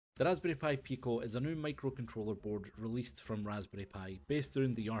The Raspberry Pi Pico is a new microcontroller board released from Raspberry Pi based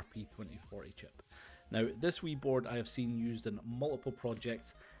around the RP2040 chip. Now, this wee board I have seen used in multiple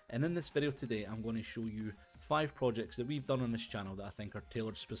projects, and in this video today I'm going to show you 5 projects that we've done on this channel that I think are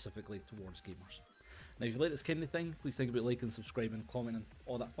tailored specifically towards gamers. Now, if you like this kind of thing, please think about liking, subscribing, commenting,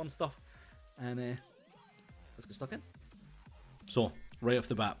 all that fun stuff, and let's get stuck in. So, right off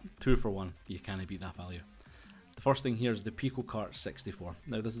the bat, 2 for 1, you can't beat that value. The first thing here is the PicoCart64.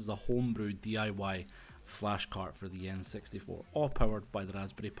 Now, this is a homebrew DIY flash cart for the N64, all powered by the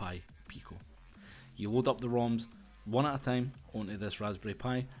Raspberry Pi Pico. You load up the ROMs one at a time onto this Raspberry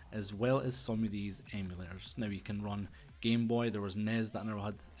Pi, as well as some of these emulators. Now, you can run Game Boy. There was NES that I never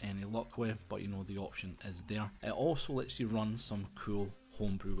had any luck with, but you know, the option is there. It also lets you run some cool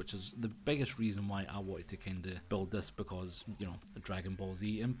homebrew, which is the biggest reason why I wanted to kind of build this, because, you know, the Dragon Ball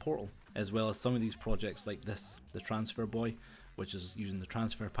Z and Portal, as well as some of these projects like this, the Transfer Boy, which is using the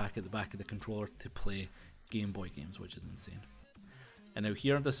transfer pack at the back of the controller to play Game Boy games, which is insane. And now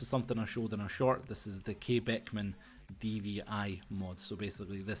here, this is something I showed in a short. This is the PicoDVI mod. So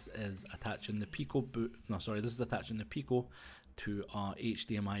basically, this is attaching the PicoBoot. No, sorry, this is attaching the Pico to a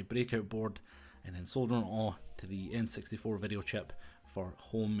HDMI breakout board, and then soldering it all to the N64 video chip for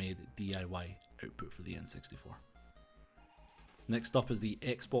homemade DIY output for the N64. Next up is the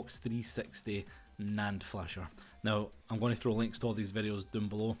Xbox 360 NAND flasher. Now, I'm going to throw links to all these videos down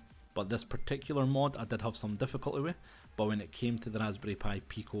below, but this particular mod I did have some difficulty with, but when it came to the Raspberry Pi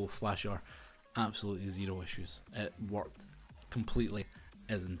Pico flasher, absolutely zero issues. It worked completely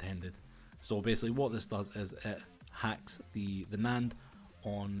as intended. So basically what this does is it hacks the NAND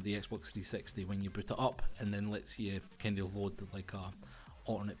on the Xbox 360 when you boot it up, and then lets you kind of load like a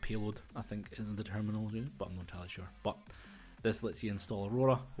alternate payload, I think is the terminology, but I'm not entirely sure. But this lets you install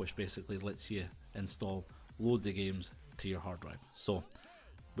Aurora, which basically lets you install loads of games to your hard drive. So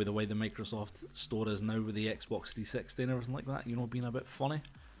with the way the Microsoft Store is now with the Xbox 360 and everything like that, you know, being a bit funny,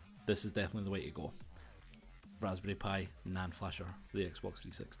 this is definitely the way to go. Raspberry Pi NAND flasher for the Xbox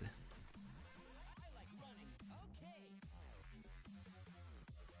 360.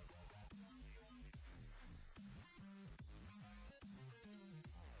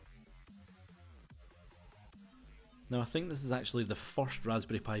 Now, I think this is actually the first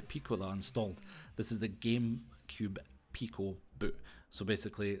Raspberry Pi Pico that I installed. This is the GameCube PicoBoot. So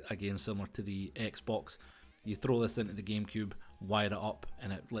basically, again, similar to the Xbox, you throw this into the GameCube, wire it up,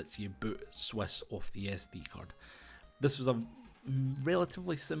 and it lets you boot Swiss off the SD card. This was a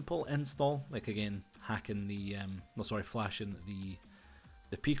relatively simple install. Like, again, hacking the, flashing the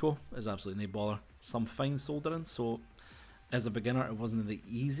Pico is absolutely no bother. Some fine soldering, so as a beginner, it wasn't the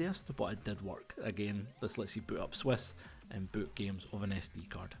easiest, but it did work. Again, this lets you boot up Swiss and boot games of an SD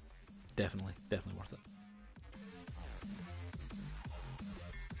card. Definitely worth it.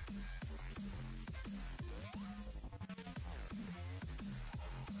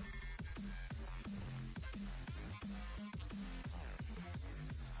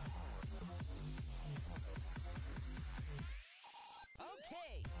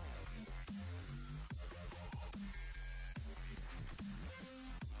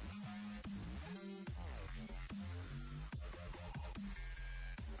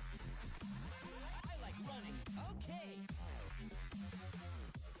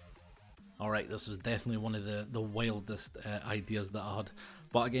 Alright, this was definitely one of the wildest ideas that I had,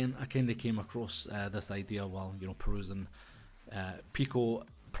 but again, I kind of came across this idea while, you know, perusing Pico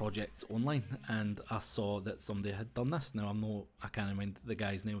projects online, and I saw that somebody had done this. Now, I can't remember the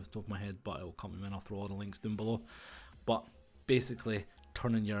guy's name off the top of my head, but it'll come to me and I'll throw all the links down below. But basically,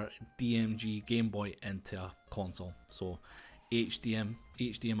 turning your DMG Game Boy into a console, so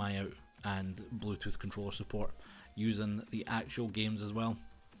HDMI out and Bluetooth controller support, using the actual games as well.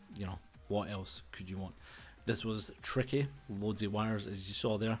 You know, what else could you want? This was tricky, loads of wires as you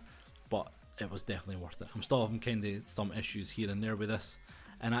saw there, but it was definitely worth it. I'm still having kind of some issues here and there with this,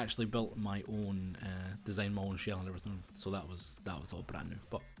 and I actually built my own, designed my own shell and everything, so that was all brand new.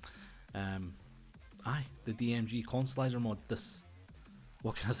 But the DMG Consolizer mod, this,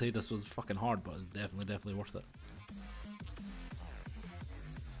 what can I say, this was fucking hard, but it's definitely worth it.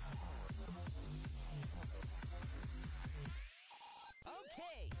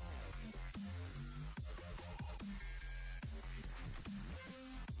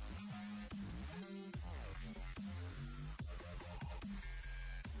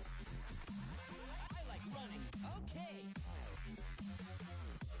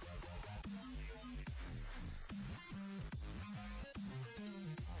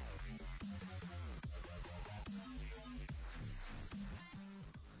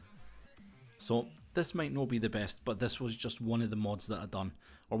 So this might not be the best, but this was just one of the mods that I done,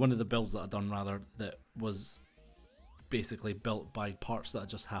 or one of the builds that I done rather, that was basically built by parts that I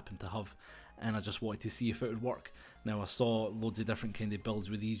just happened to have, and I just wanted to see if it would work. Now I saw loads of different kind of builds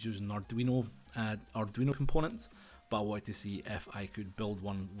with these using Arduino components, but I wanted to see if I could build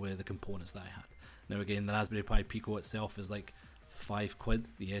one with the components that I had. Now again, the Raspberry Pi Pico itself is like £5,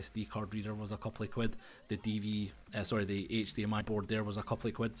 the SD card reader was a couple of quid, the the HDMI board there was a couple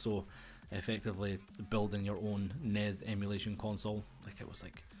of quid, so effectively building your own NES Emulation Console, like it was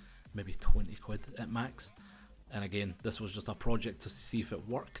like maybe 20 quid at max. And again, this was just a project to see if it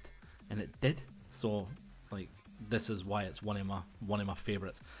worked, and it did. So like, this is why it's one of my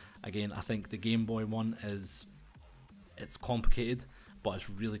favorites. Again, I think the Game Boy one it's complicated, but it's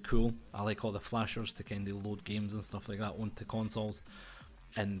really cool. I like all the flashers to kind of load games and stuff like that onto consoles.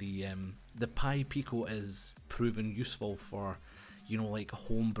 And the Pi Pico is proven useful for, you know, like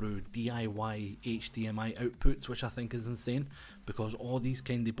homebrew DIY HDMI outputs, which I think is insane, because all these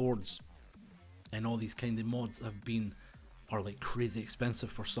kind of boards and all these kind of mods are like crazy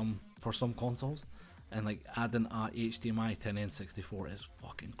expensive for some consoles, and like adding a HDMI to an N64 is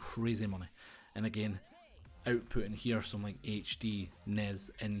fucking crazy money. And again, outputting here some like HD NES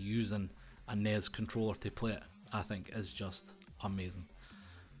and using a NES controller to play it, I think is just amazing.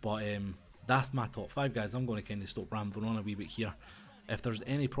 But that's my top 5, guys. I'm going to kind of stop rambling on a wee bit here. If there's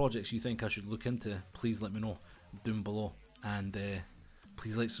any projects you think I should look into, please let me know down below, and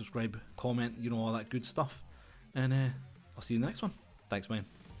please like, subscribe, comment, you know, all that good stuff, and I'll see you in the next one. Thanks, man.